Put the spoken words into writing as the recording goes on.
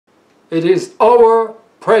It is our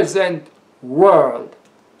present world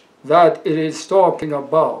that it is talking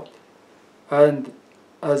about. And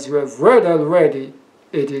as we have read already,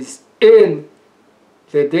 it is in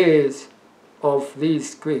the days of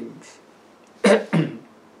these kings.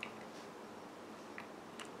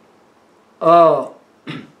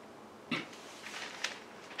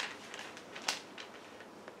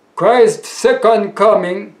 Christ's second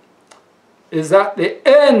coming is at the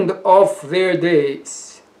end of their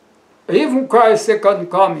days. Even Christ's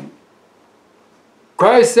second coming.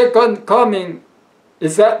 Christ's second coming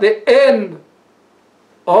is at the end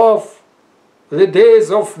of the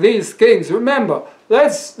days of these kings. Remember,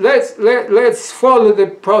 let's follow the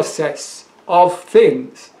process of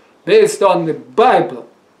things based on the Bible,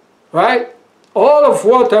 right? All of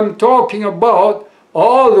what I'm talking about,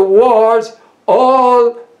 all the wars,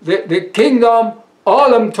 all the kingdom,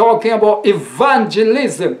 all I'm talking about,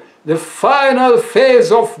 evangelism, the final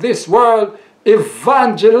phase of this world,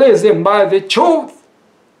 evangelism by the truth,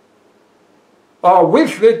 or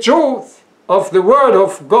with the truth of the Word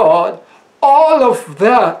of God, all of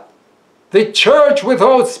that, the church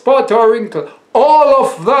without spot or wrinkle, all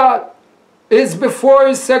of that is before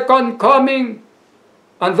His second coming.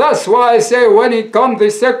 And that's why I say when He comes the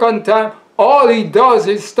second time, all He does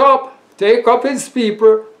is stop, take up His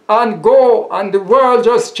people, and go, and the world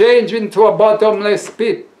just change into a bottomless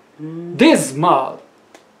pit. Dismal.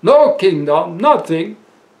 No kingdom, nothing.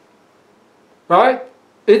 Right?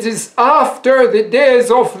 It is after the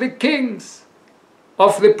days of the kings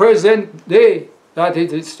of the present day that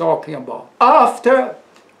it is talking about. After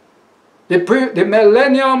the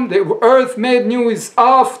millennium, the earth made new is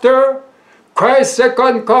after. Christ's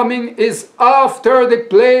second coming is after the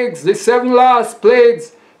plagues, the 7 last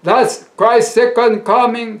plagues. That's Christ's second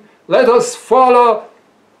coming. Let us follow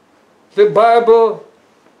the Bible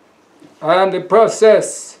and the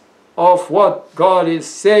process of what God is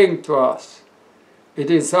saying to us. It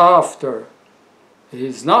is after. It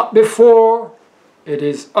is not before. It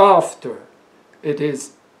is after. It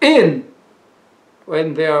is in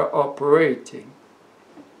when they are operating.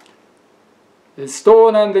 The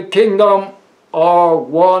stone and the kingdom are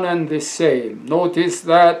one and the same. Notice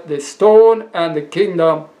that the stone and the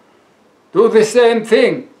kingdom do the same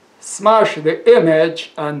thing. Smash the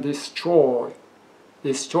image and destroyed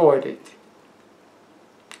it.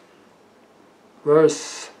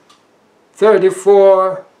 Verse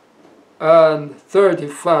 34 and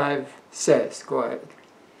 35 says, go ahead.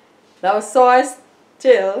 Thou sawest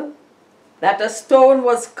still that a stone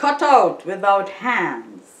was cut out without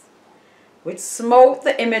hands, which smote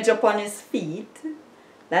the image upon his feet,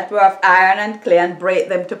 that were of iron and clay, and brake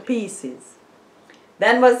them to pieces.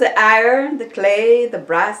 Then was the iron, the clay, the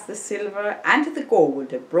brass, the silver, and the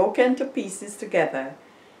gold broken to pieces together,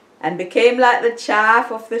 and became like the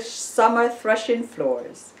chaff of the summer threshing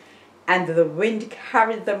floors, and the wind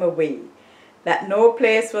carried them away, that no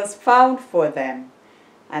place was found for them.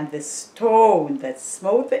 And the stone that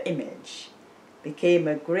smote the image became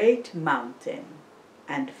a great mountain,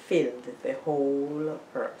 and filled the whole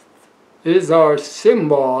earth. These are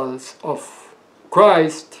symbols of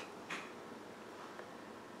Christ,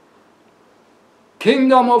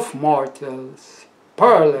 kingdom of mortals,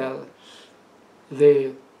 parallel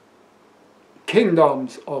the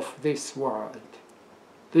kingdoms of this world.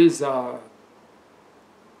 These are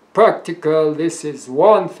practical. This is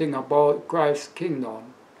one thing about Christ's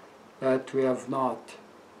kingdom that we have not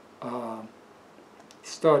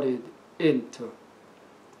studied into.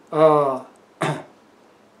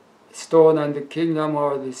 Stone and the kingdom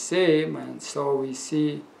are the same, and so we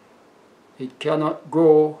see it cannot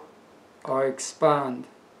grow or expand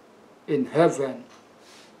in heaven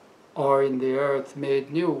or in the earth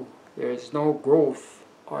made new. There is no growth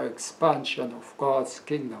or expansion of God's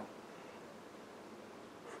kingdom.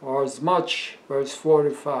 For as much, verse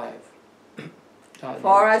 45.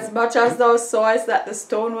 For as much as thou sawest that the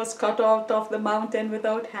stone was cut out of the mountain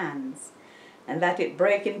without hands, and that it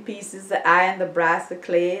brake in pieces the iron, the brass, the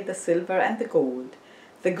clay, the silver, and the gold,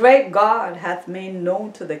 the great God hath made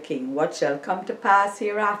known to the king what shall come to pass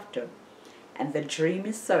hereafter. And the dream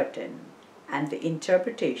is certain, and the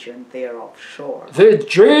interpretation thereof sure. The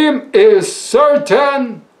dream is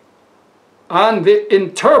certain, and the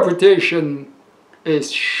interpretation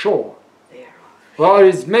is sure. God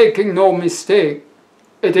is making no mistake.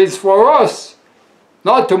 It is for us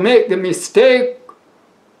not to make the mistake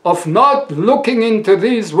of not looking into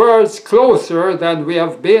these words closer than we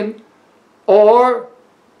have been, or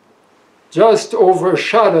just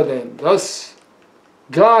overshadow them, just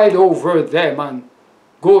glide over them and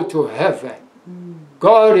go to heaven.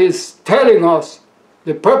 God is telling us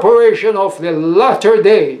the preparation of the latter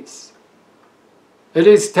days It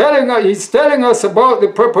is he's telling us about the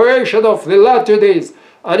preparation of the latter days.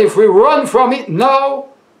 And if we run from it now,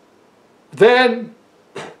 then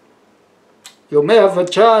you may have a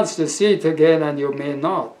chance to see it again and you may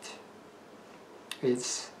not.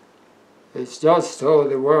 It's just how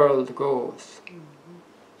the world goes.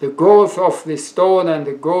 The growth of the stone and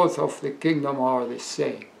the growth of the kingdom are the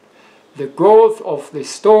same. The growth of the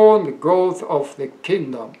stone, the growth of the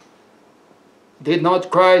kingdom. Did not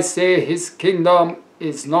Christ say his kingdom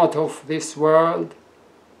is not of this world?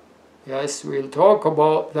 Yes, we'll talk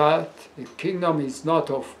about that. The kingdom is not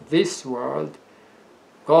of this world.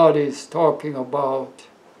 God is talking about,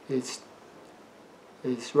 is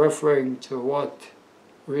referring to what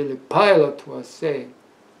really Pilate was saying.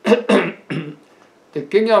 The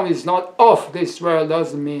kingdom is not of this world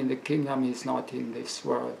doesn't mean the kingdom is not in this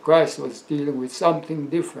world. Christ was dealing with something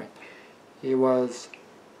different. He was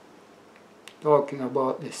talking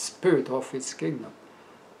about the spirit of his kingdom.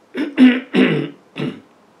 You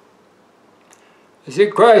see,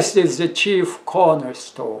 Christ is the chief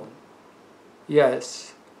cornerstone.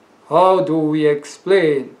 Yes. How do we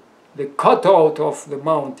explain the cutout of the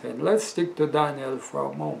mountain? Let's stick to Daniel for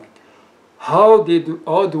a moment. How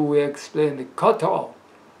do we explain the cutout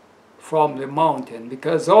from the mountain?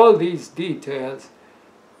 Because all these details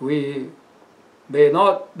we may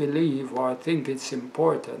not believe or think it's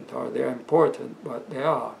important, or they're important, but they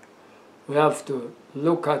are. We have to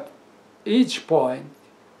look at each point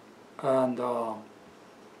and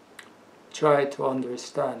try to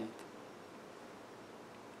understand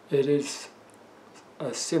it. It is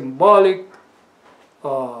a symbolic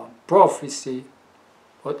prophecy,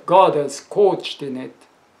 but God has coached in it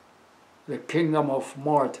the kingdom of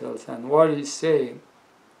mortals. And what he's saying,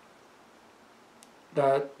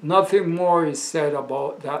 that nothing more is said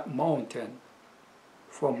about that mountain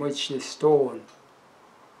from which the stone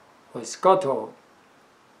was cut out.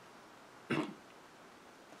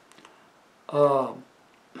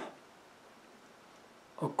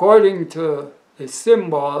 According to the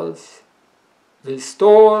symbols, the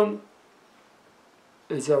stone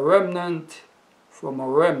is a remnant from a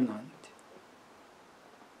remnant.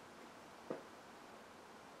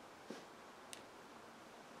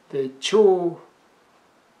 The true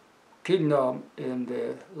kingdom in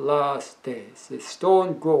the last days. The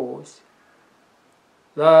stone grows,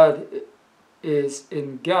 that is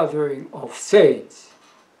in gathering of saints.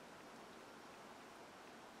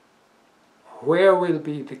 Where will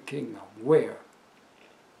be the kingdom? Where?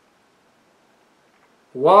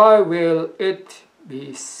 Why will it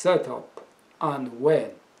be set up and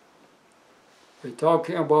when? We're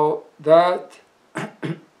talking about that.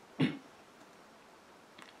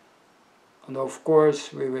 And of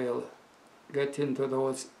course we will get into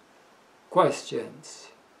those questions.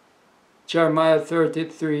 Jeremiah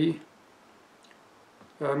 33.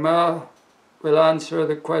 Jeremiah will answer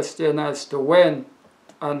the question as to when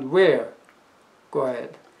and where. Go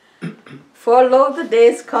ahead. For lo, the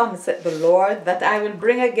days come, said the Lord, that I will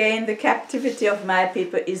bring again the captivity of my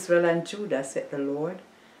people Israel and Judah, said the Lord,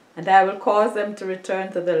 and I will cause them to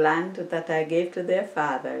return to the land that I gave to their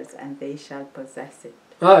fathers, and they shall possess it.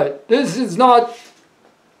 Right. This is not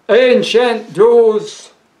ancient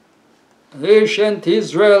Jews, ancient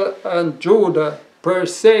Israel and Judah per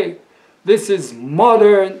se. This is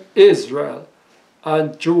modern Israel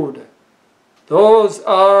and Judah. Those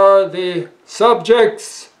are the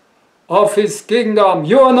subjects of his kingdom.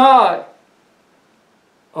 You and I,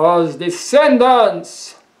 as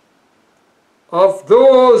descendants of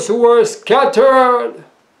those who were scattered,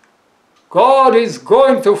 God is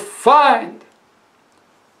going to find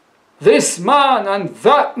this man and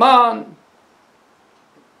that man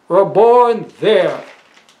were born there.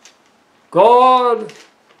 God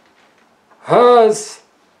has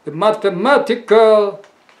the mathematical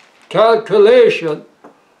calculation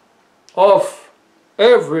of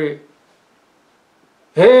every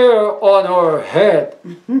hair on our head.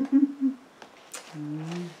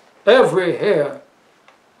 Every hair.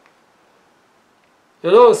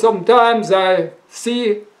 You know, sometimes I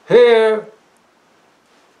see hair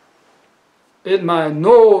in my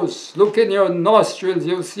nose. Look in your nostrils,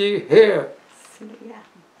 you see hair.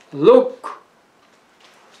 Look.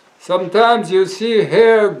 Sometimes you see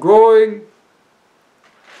hair growing.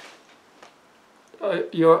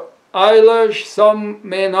 Your eyelash, some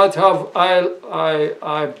may not have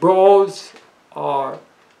eyebrows, or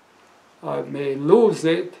may lose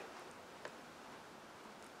it.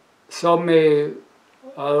 Some may,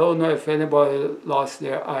 I don't know if anybody lost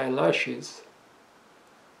their eyelashes.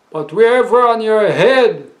 But wherever on your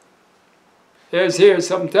head there's hair,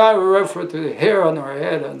 sometimes we refer to the hair on our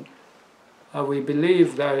head, We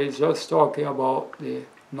believe that he's just talking about the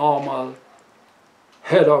normal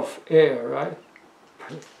head of hair, right?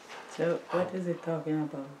 So what is it talking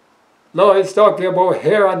about? No, it's talking about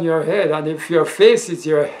hair on your head, and if your face is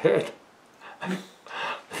your head,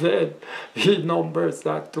 then he numbers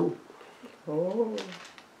that too. Oh.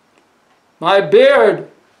 My beard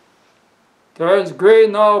turns gray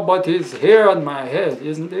now, but his hair on my head,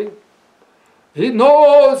 isn't it? He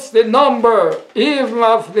knows the number even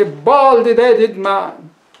of the bald-headed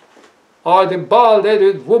man or the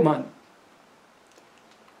bald-headed woman.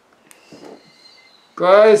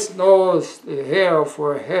 Christ knows the hair of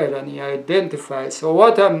our head and he identifies. So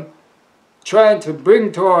what I'm trying to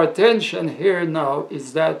bring to our attention here now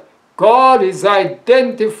is that God is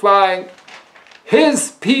identifying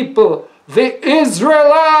his people, the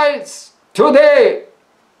Israelites, today.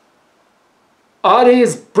 And he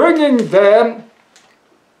is bringing them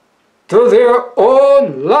to their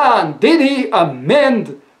own land. Did he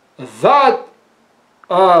amend that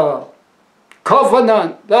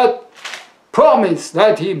covenant, that promise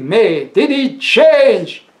that he made? Did he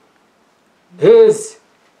change his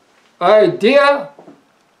idea?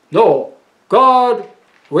 No. God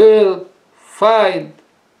will fulfill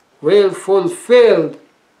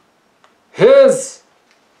his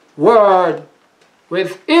word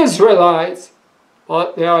with Israelites,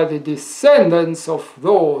 but they are the descendants of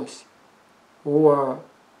those who were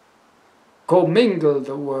commingled,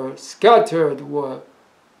 who were scattered, who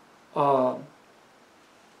were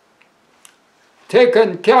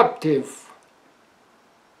taken captive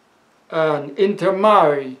and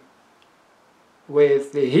intermarry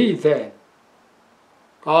with the heathen.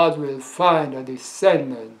 God will find a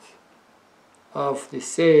descendant of the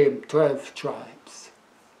same 12 tribes,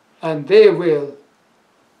 and they will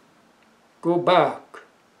go back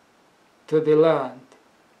to the land,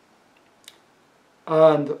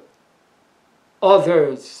 and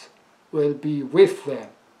others will be with them.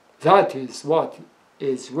 That is what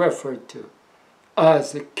is referred to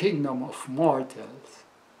as the kingdom of mortals.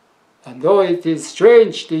 And though it is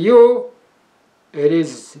strange to you, it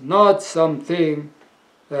is not something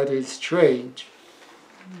that is strange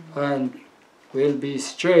and will be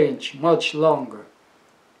strange much longer,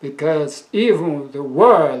 because even the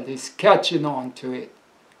world is catching on to it.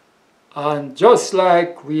 And just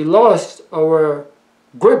like we lost our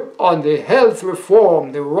grip on the health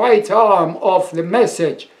reform, the right arm of the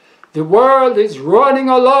message, the world is running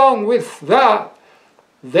along with that.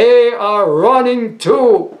 They are running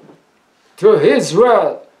to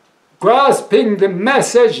Israel, grasping the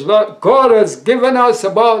message that God has given us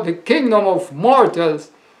about the kingdom of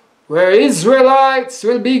mortals, where Israelites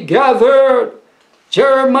will be gathered.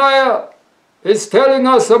 Jeremiah is telling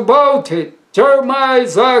us about it. Jeremiah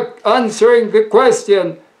is answering the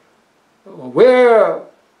question, where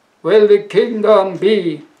will the kingdom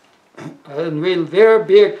be? And will there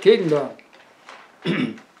be a kingdom?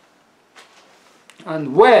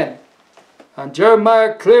 And when? And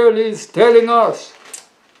Jeremiah clearly is telling us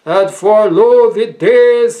that for lo, the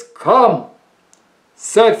days come,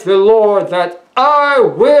 saith the Lord, that I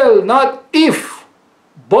will, not if,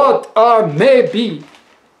 but may be,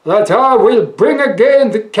 that I will bring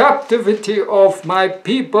again the captivity of my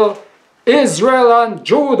people, Israel and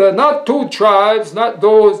Judah, not two tribes, not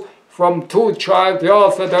those from two tribes, the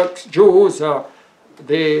Orthodox Jews, or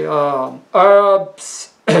the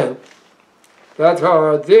Arabs, that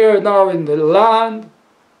are there now in the land.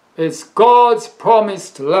 It's God's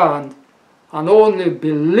promised land, and only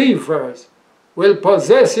believers will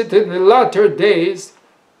possess it in the latter days,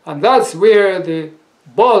 and that's where the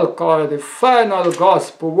bulk or the final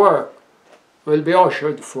gospel work will be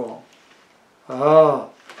ushered from.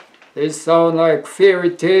 This sound like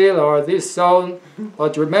fairy tale, or this sound,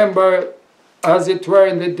 but remember, as it were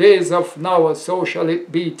in the days of Noah, so shall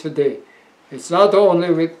it be today. It's not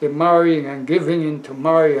only with the marrying and giving into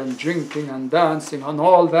marry and drinking and dancing and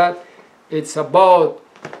all that. It's about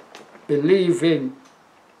believing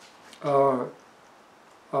or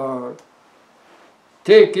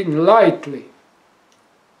taking lightly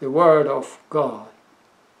the word of God.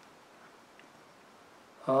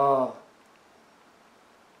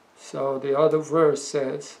 So the other verse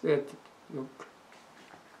says that, look,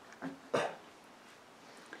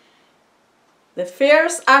 the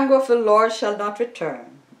fierce anger of the Lord shall not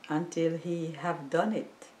return until he have done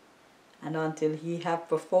it, and until he have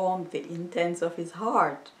performed the intents of his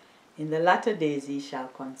heart. In the latter days he shall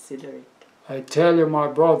consider it. I tell you, my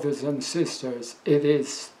brothers and sisters, it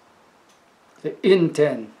is the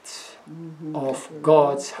intent of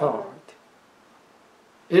God's heart.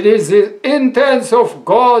 It is the intents of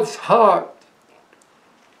God's heart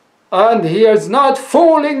And he is not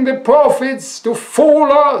fooling the prophets to fool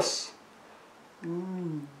us.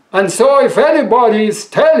 And so if anybody is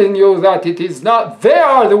telling you that it is not, they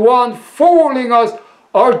are the one fooling us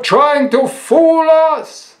or trying to fool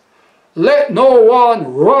us. Let no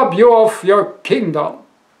one rob you of your kingdom.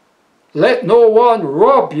 Let no one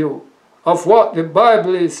rob you of what the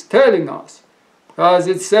Bible is telling us. As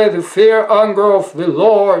it said, the fair anger of the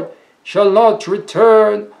Lord shall not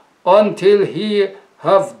return until he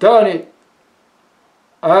have done it,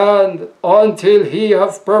 and until he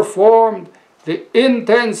have performed the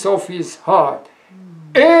intents of his heart.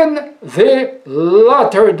 In the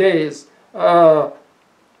latter days,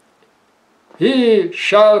 he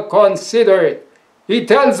shall consider it. He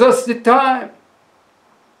tells us the time.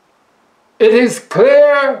 It is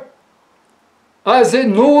clear as a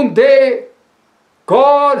noonday.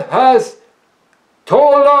 God has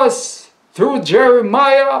told us through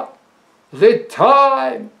Jeremiah the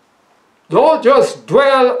time. Don't just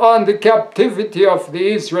dwell on the captivity of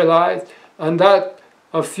the Israelites and that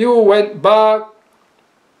a few went back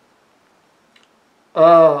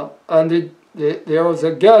and there was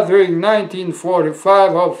a gathering in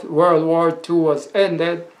 1945 of World War II was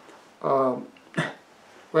ended. When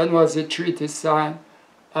was the treaty signed?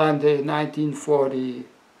 And in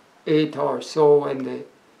 1948 or so when they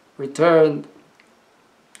returned.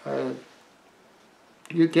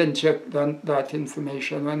 You can check that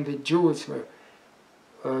information when the Jews were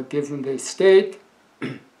given the state.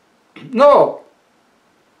 No,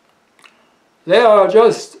 they are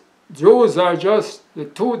just, Jews are just the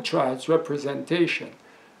 2 tribes representation.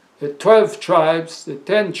 The 12 tribes, the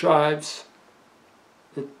 10 tribes,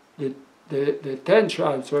 the 10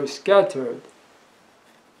 tribes were scattered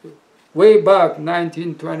way back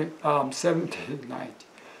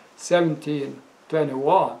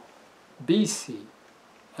 1721 BC,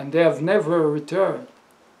 and they have never returned.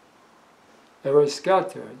 They were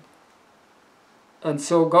scattered. And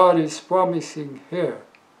so God is promising here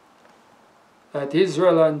that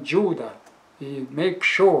Israel and Judah, He makes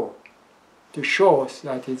sure to show us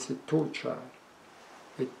that it's the 2 tribes,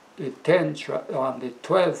 the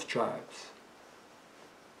 12 tribes.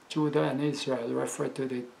 Judah and Israel refer to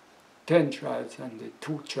the 10 tribes and the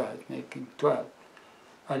 2 tribes making 12.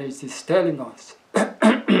 And it is telling us.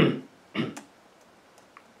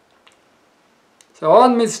 So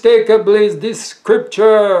unmistakably this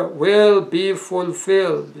scripture will be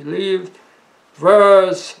fulfilled. Believe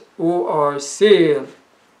verse who are sealed.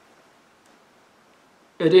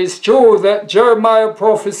 It is true that Jeremiah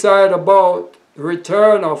prophesied about the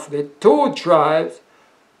return of the 2 tribes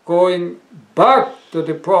going back to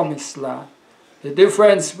the promised land. The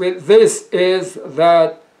difference with this is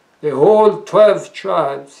that the whole 12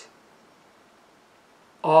 tribes,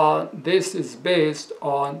 this is based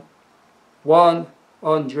on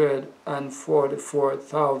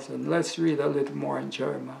 144,000. Let's read a little more in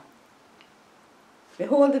Jeremiah.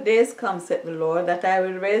 Behold, the days come, said the Lord, that I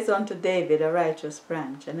will raise unto David a righteous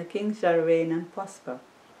branch, and a king shall reign and prosper,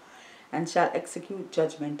 and shall execute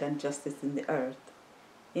judgment and justice in the earth.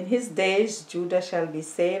 In his days Judah shall be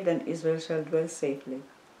saved, and Israel shall dwell safely.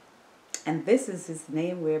 And this is his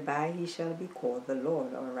name whereby he shall be called the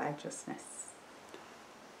Lord, our righteousness.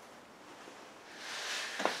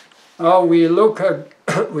 Now we look at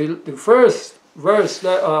the first verse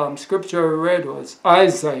that scripture we read was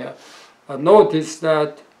Isaiah. Notice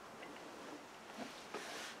that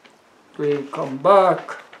we come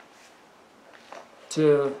back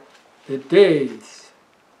to the days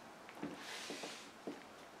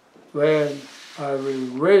when I will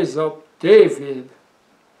raise up David,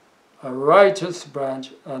 a righteous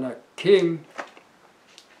branch, and a king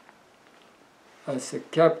as a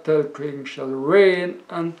capital king shall reign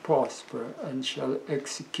and prosper, and shall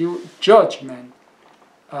execute judgment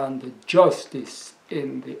and justice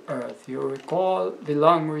in the earth. You recall the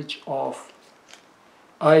language of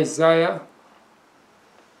Isaiah.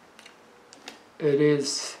 It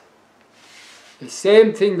is the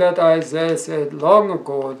same thing that Isaiah said long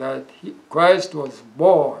ago, that Christ was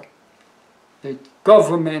born, the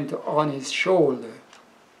government on his shoulder,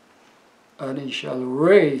 and he shall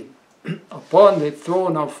reign upon the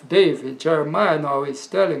throne of David. Jeremiah now is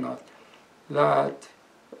telling us that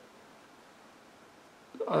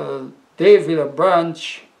David, a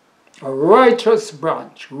branch, a righteous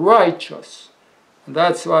branch, righteous. And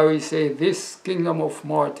that's why we say this kingdom of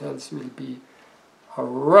mortals will be a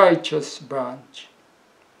righteous branch,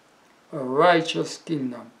 a righteous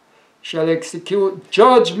kingdom, shall execute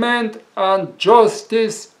judgment and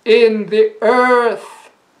justice in the earth.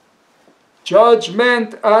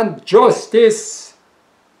 Judgment and justice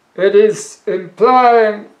it is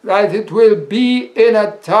implying that it will be in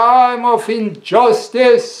a time of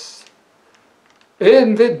injustice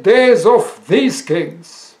in the days of these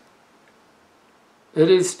kings. It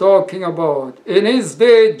is talking about, in his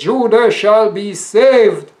day Judah shall be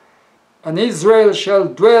saved, and Israel shall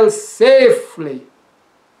dwell safely.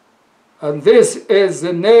 And this is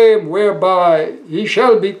the name whereby he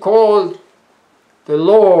shall be called the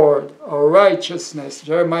Lord our righteousness.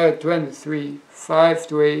 Jeremiah 23, 5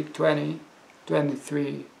 to 8, 20,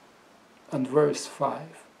 23, and verse 5.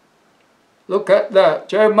 Look at that.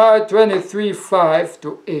 Jeremiah 23, 5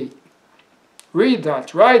 to 8. Read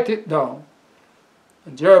that. Write it down.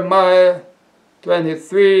 And Jeremiah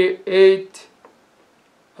 23, 8,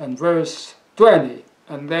 and verse 20.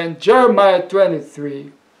 And then Jeremiah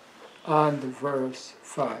 23, and verse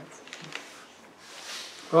 5.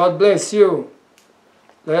 God bless you.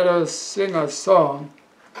 Let us sing a song,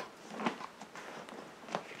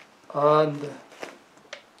 and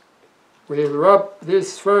we'll wrap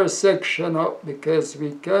this first section up because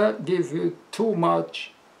we can't give you too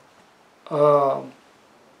much at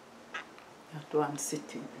one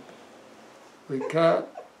sitting. We can't,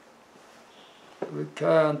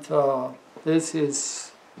 this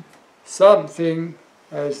is something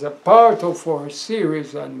as a part of our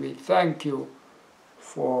series, and we thank you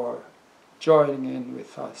for joining in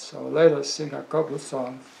with us. So let us sing a couple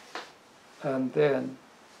songs, and then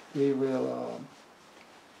we will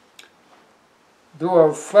do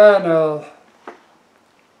our final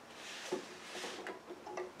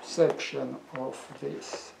section of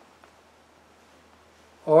this.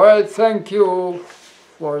 All right, thank you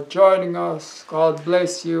for joining us. God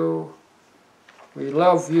bless you. We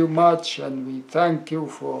love you much, and we thank you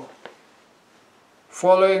for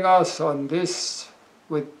following us on this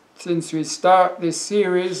since we start this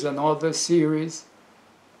series and other series,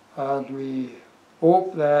 and we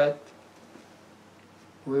hope that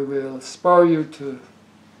we will spur you to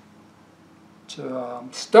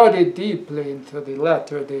study deeply into the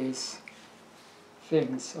latter days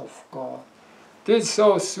things of God. It is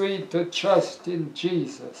so sweet to trust in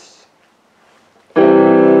Jesus.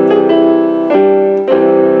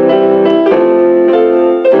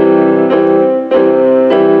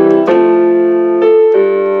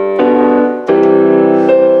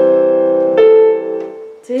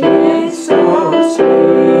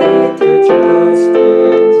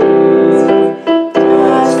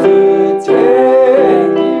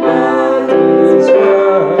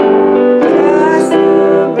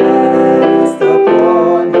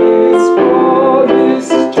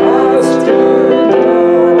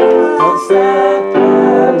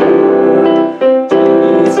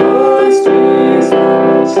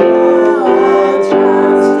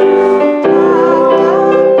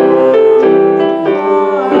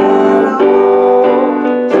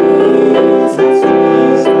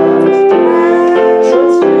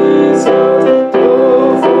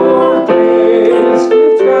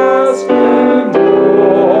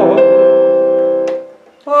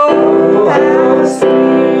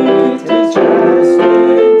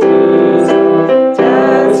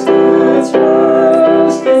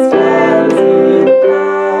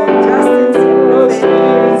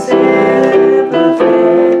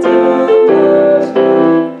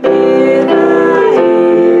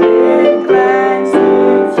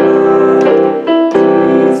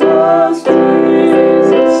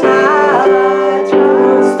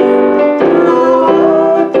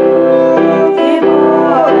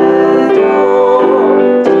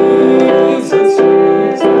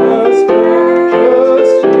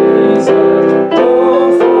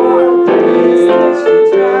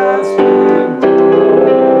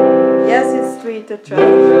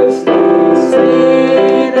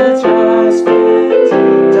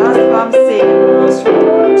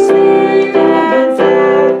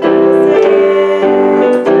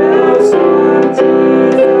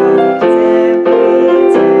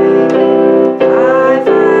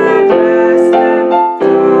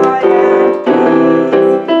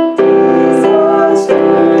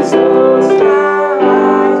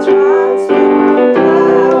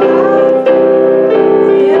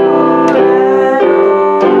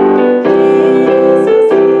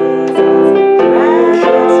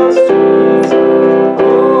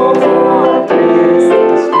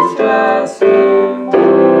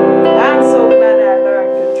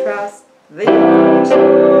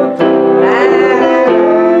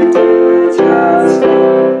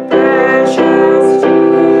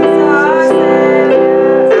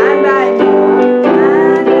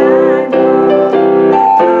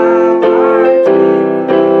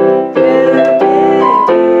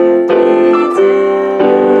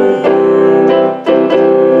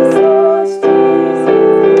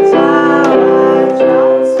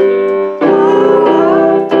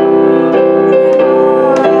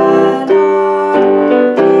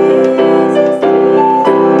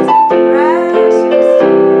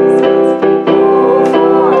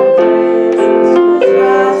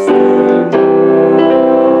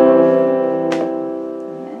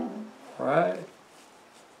 right?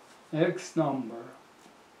 Next number,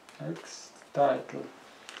 next title.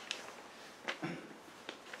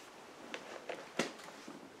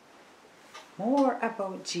 More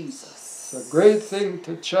about Jesus. It's a great thing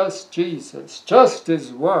to trust Jesus, trust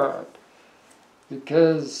His Word,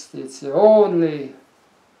 because it's the only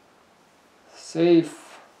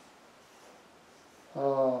safe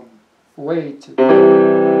way to go.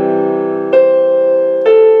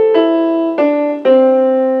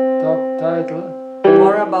 Top title.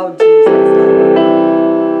 More about Jesus.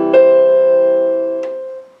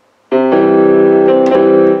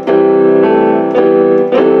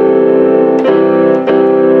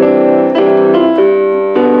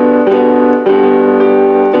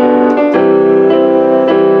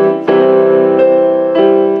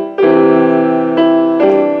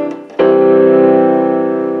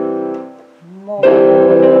 More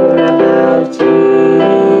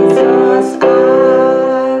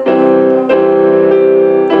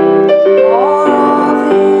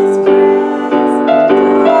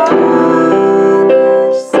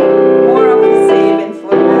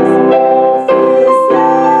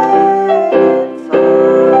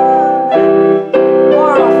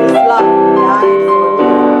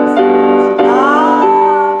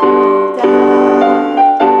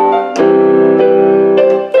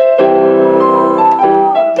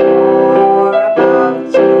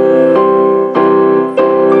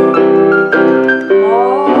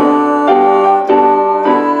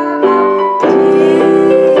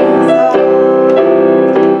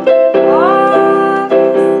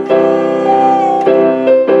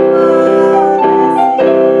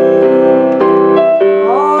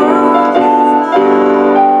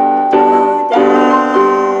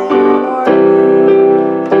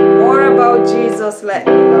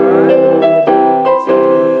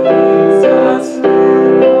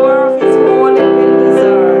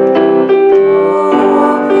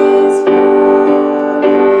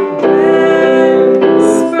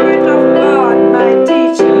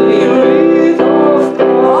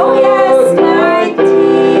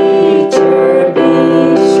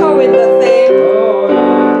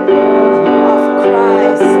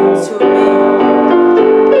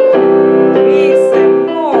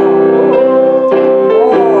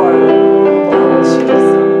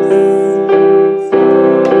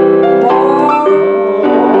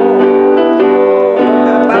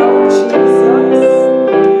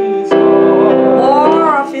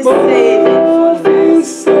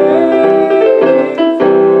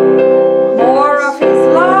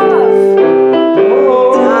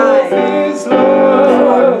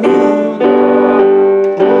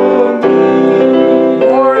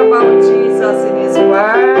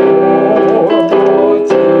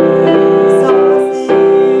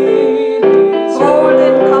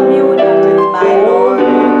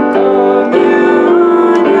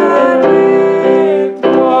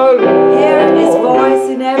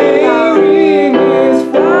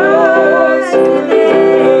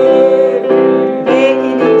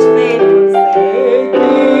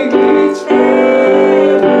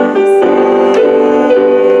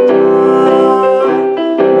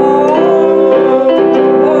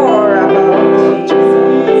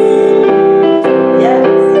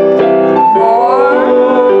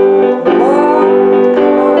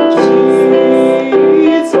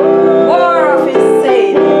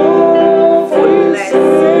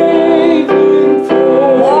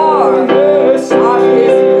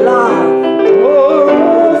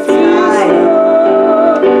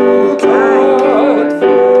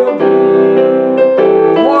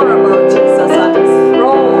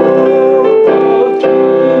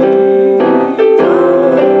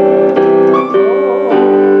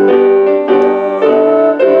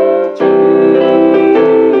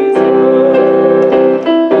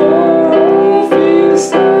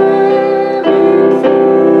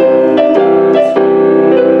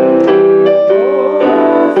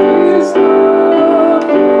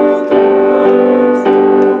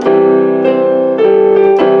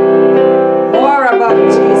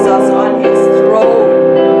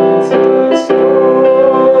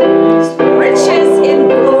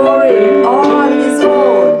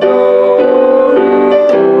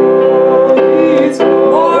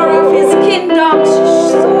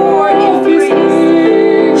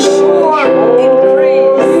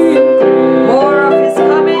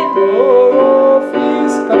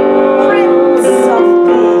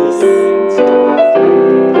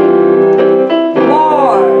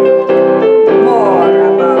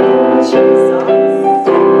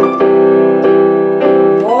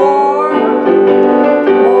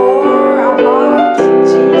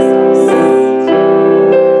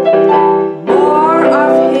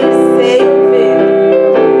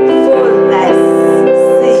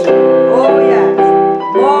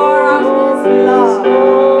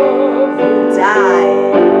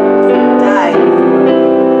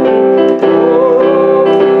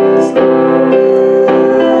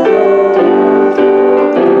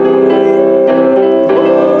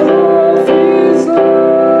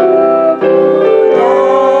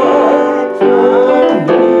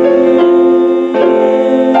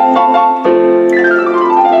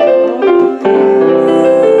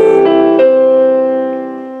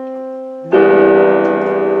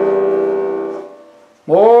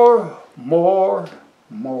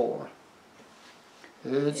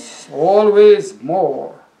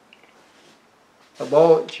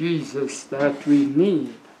Jesus that we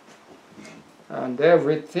need. And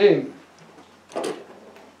everything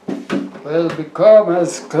will become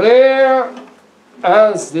as clear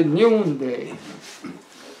as the noonday.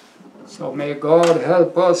 So may God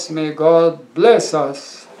help us, may God bless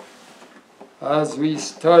us as we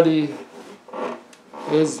study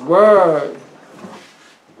His Word.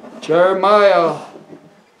 Jeremiah,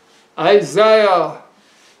 Isaiah,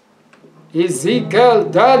 Ezekiel,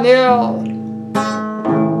 Daniel,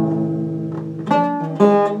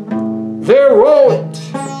 they wrote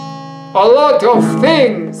a lot of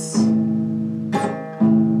things.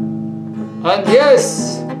 And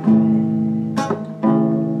yes,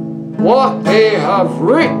 what they have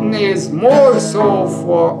written is more so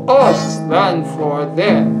for us than for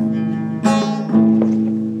them.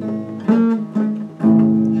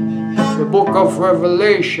 The book of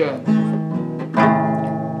Revelation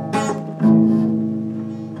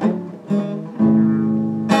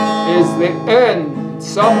is the end,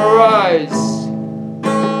 summarize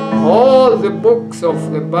all the books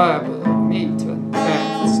of the Bible, meat and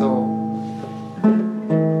end. So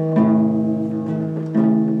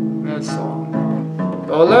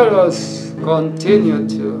So let us continue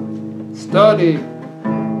to study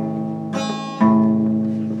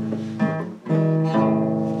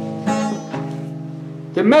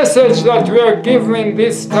the message that we are giving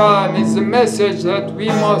this time is the message that we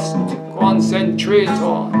must concentrate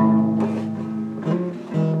on.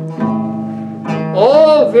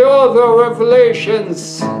 All the other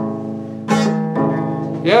revelations,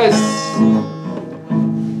 yes,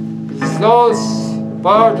 is those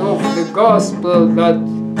part of the gospel that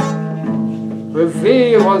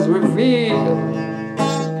was revealed.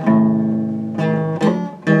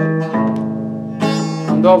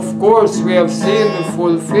 And of course we have seen the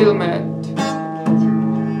fulfillment.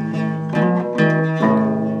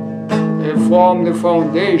 They form the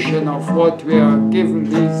foundation of what we are given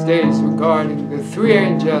these days regarding the three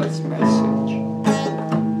angels' message.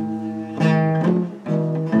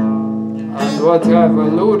 What I've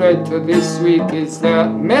alluded to this week is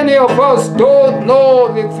that many of us don't know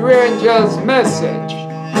the three angels' message.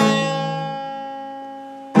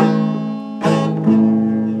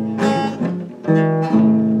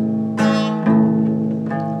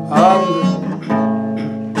 And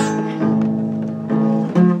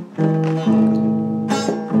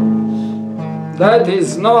that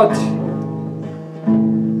is not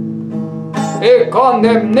a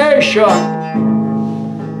condemnation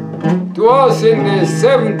to us in the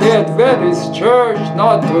Seventh-day Adventist Church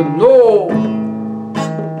not to know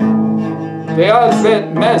the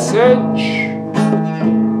Advent message,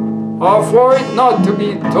 or for it not to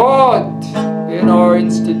be taught in our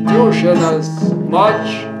institution as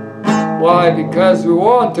much. Why? Because we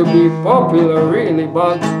want to be popular, really,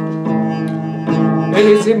 but it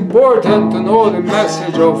is important to know the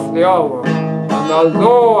message of the hour. And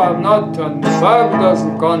although I'm not, and the Bible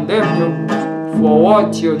doesn't condemn you for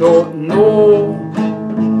what you don't know,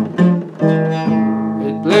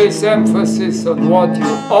 it places emphasis on what you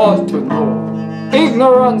ought to know.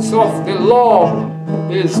 Ignorance of the law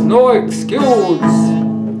is no excuse.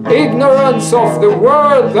 Ignorance of the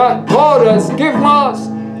word that God has given us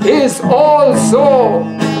is also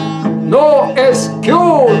no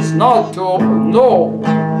excuse not to know.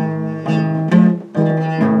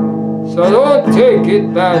 So don't take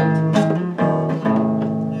it that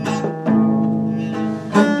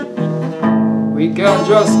we can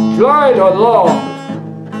just glide along.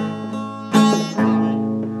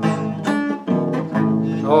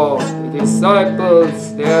 No, the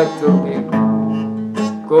disciples, they had to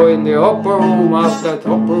go in the upper room, have that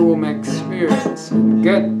upper room experience, and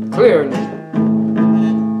get clearly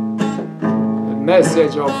the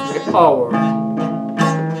message of the hour.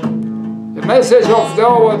 The message of the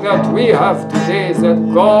hour that we have today is that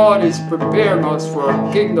God is preparing us for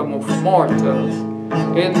a kingdom of mortals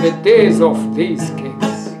in the days of these kings.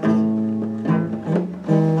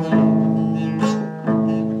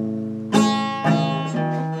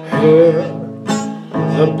 Hear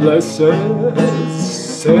the blessed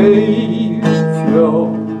Savior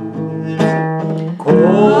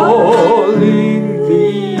calling the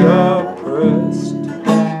oppressed.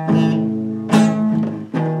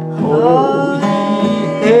 Oh, ye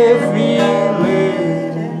heavy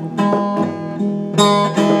laden,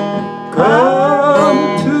 come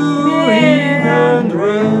to Him and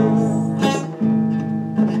rest.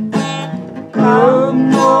 Come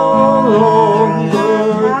no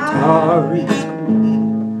longer tarry.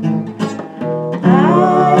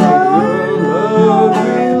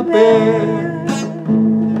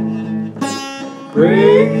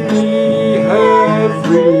 Bring me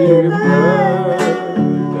heavy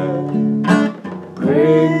burden.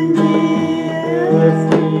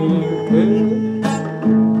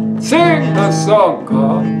 song,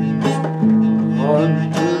 come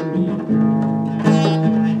unto me,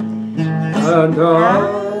 and I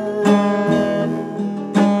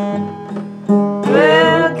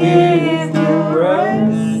will give you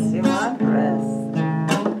rest. You want rest?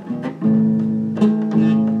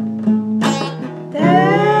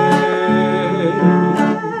 Take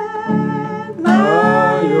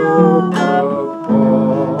my yoke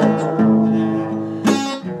upon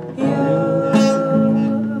you.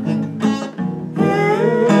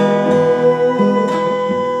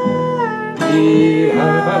 Be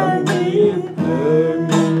happy, let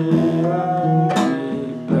me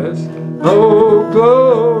blessed. Oh,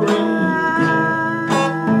 glory.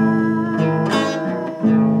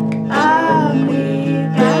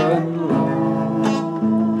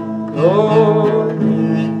 Lord,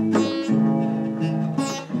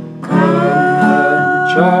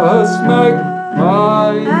 just make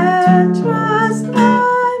my Trust my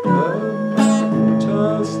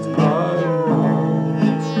just my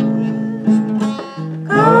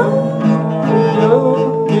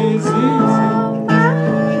yoke is easy.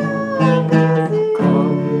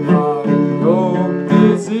 Come, my yoke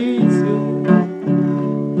is easy.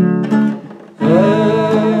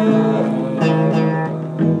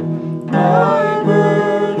 My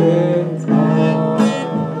burden's mine.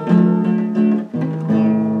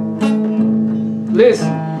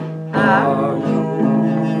 Listen. Are you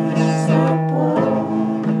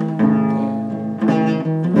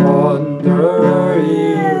wandering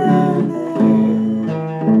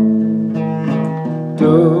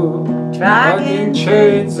to dragging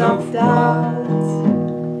chains of doubt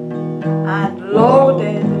and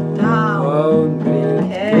loaded down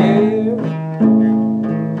with care?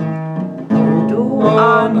 do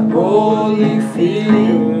Unholy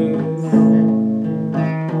feelings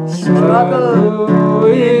struggle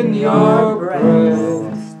in your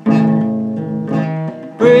breast.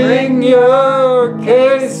 Bring your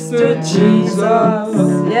case to Jesus.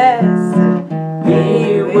 Yes,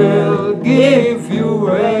 He will give you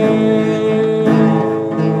rest.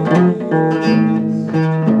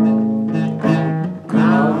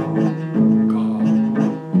 Come,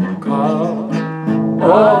 come, come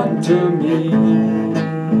unto me,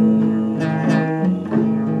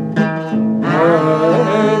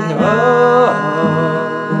 and I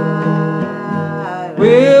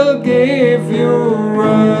will give you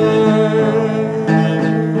rest.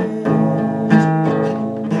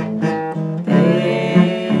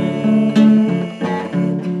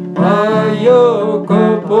 My yoke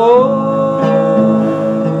upon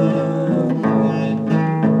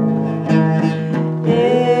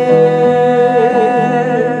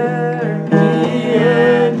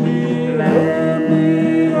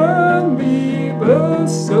and be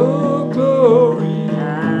blessed, so glory.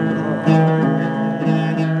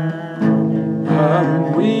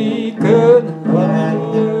 And we can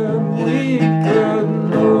lowly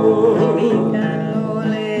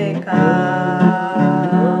come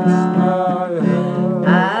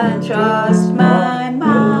and trust my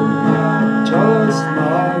mind. Trust my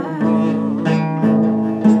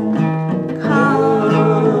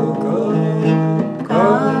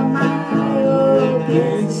Come, my yoke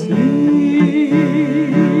is easy,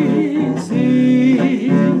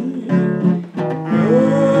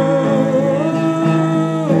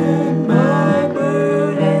 and my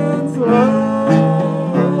burden's light.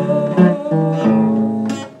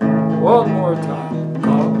 One more time.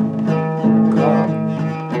 Come, come,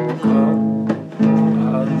 come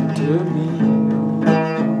unto me.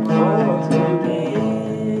 Unto me.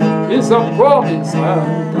 It's a promise,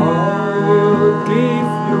 and I will give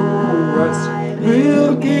you rest.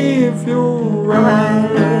 Will give you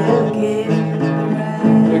rest.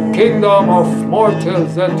 The kingdom of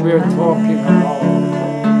mortals that we're talking about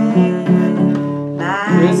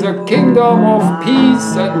is a kingdom of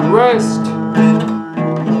peace and rest.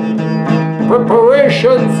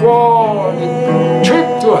 Preparation for the trip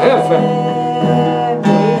to heaven.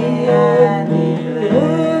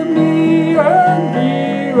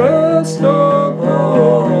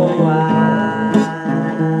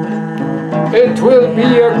 It will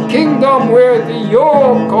be a kingdom where the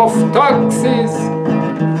yoke of taxes,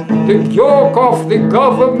 the yoke of the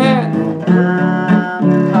government,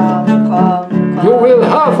 you will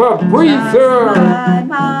have a breather.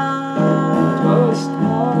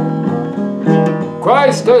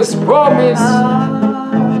 Christ has promised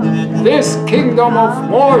this kingdom of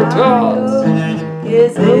mortals.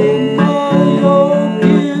 Is it? My yoke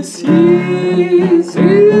is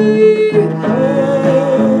easy,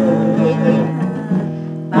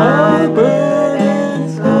 my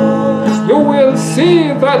burden's light. You will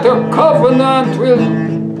see that a covenant will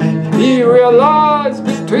He realized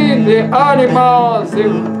between the animals, the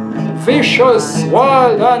vicious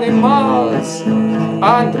wild animals,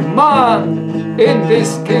 and man in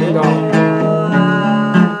this kingdom,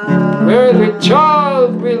 where the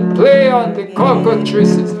child will play on the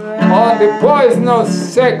cockatrices, on the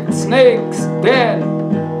poisonous snakes, then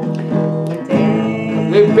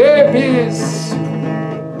the babies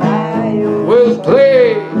will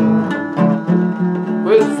play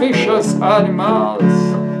with vicious animals.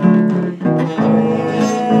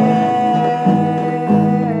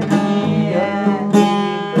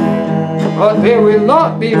 But they will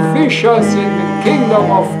not be vicious in the kingdom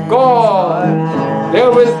of God. There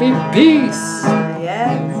will be peace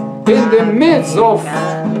in the midst of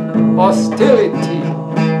hostility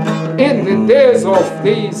in the days of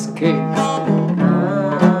these kings.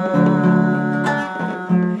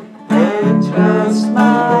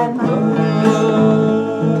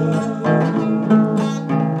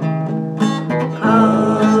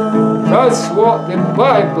 That's what the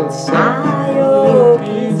Bible says.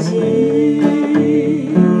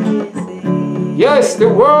 Yes, the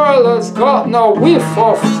world has gotten a whiff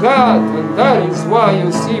of that, and that is why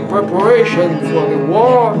you see preparation for the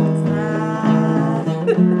war.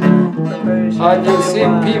 And you see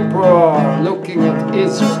people are looking at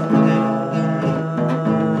Israel.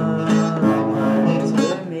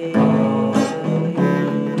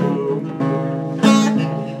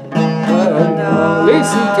 And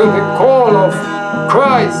listen to the call of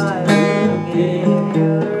Christ.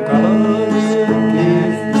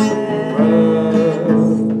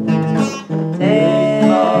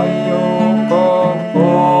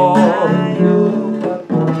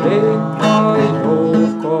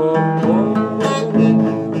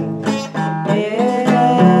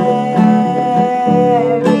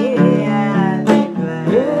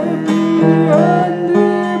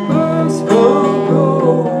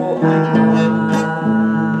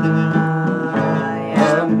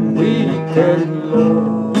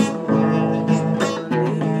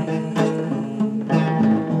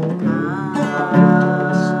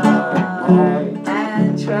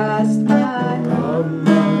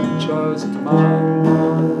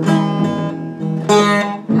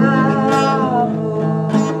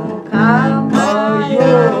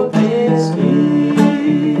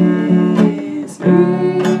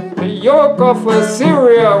 Of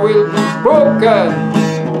Assyria will be broken.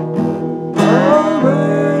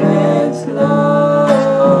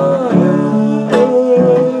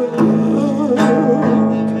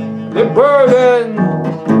 The burden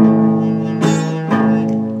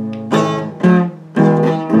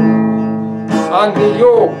and the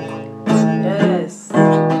yoke. Yes.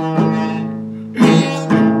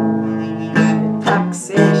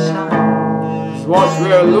 Taxation is what we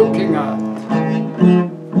are looking at.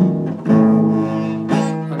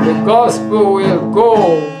 The gospel will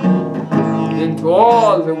go into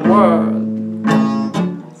all the world,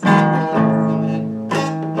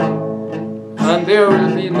 and there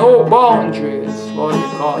will be no boundaries for the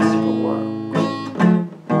gospel work.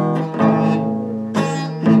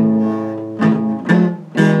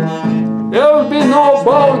 There will be no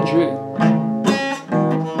boundary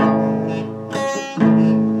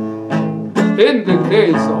in the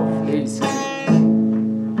days of these kings.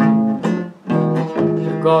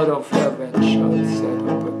 God of heaven shall set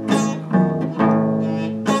up a kingdom.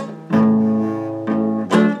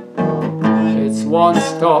 It's one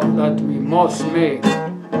stop that we must make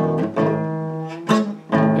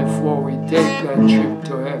before we take that trip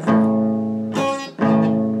to heaven.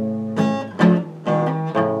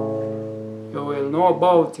 You will know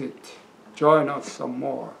about it. Join us some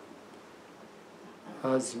more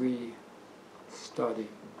as we study.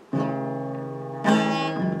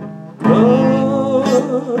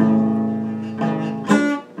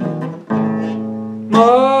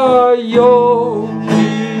 My yoke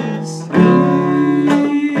is easy.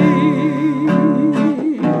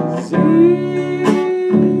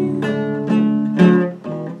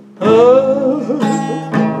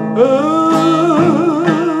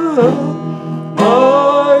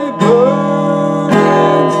 My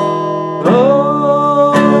burdens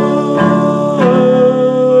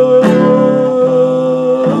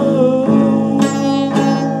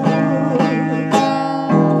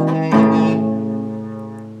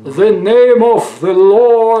The name of the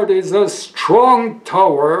Lord is a strong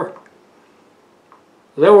tower.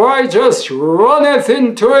 The righteous runneth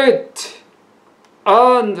into it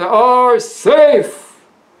and are safe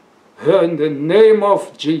in the name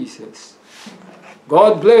of Jesus.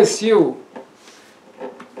 God bless you.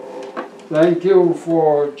 Thank you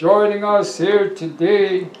for joining us here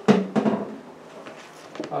today.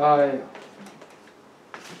 I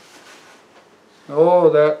Know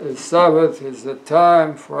that the Sabbath is a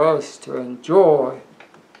time for us to enjoy,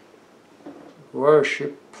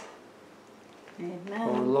 worship Amen.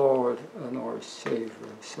 our Lord and our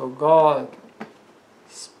Savior. So God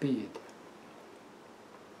speed.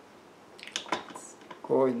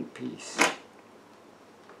 Go in peace.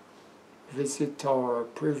 Visit our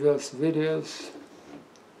previous videos,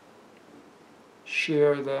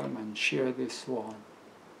 share them and share this one,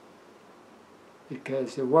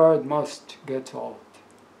 because the word must get out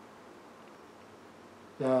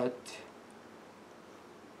that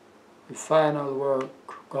the final work,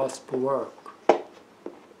 gospel work,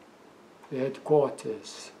 the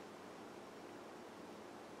headquarters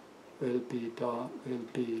will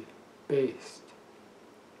be based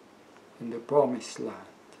in the promised land.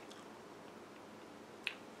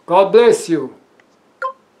 God bless you.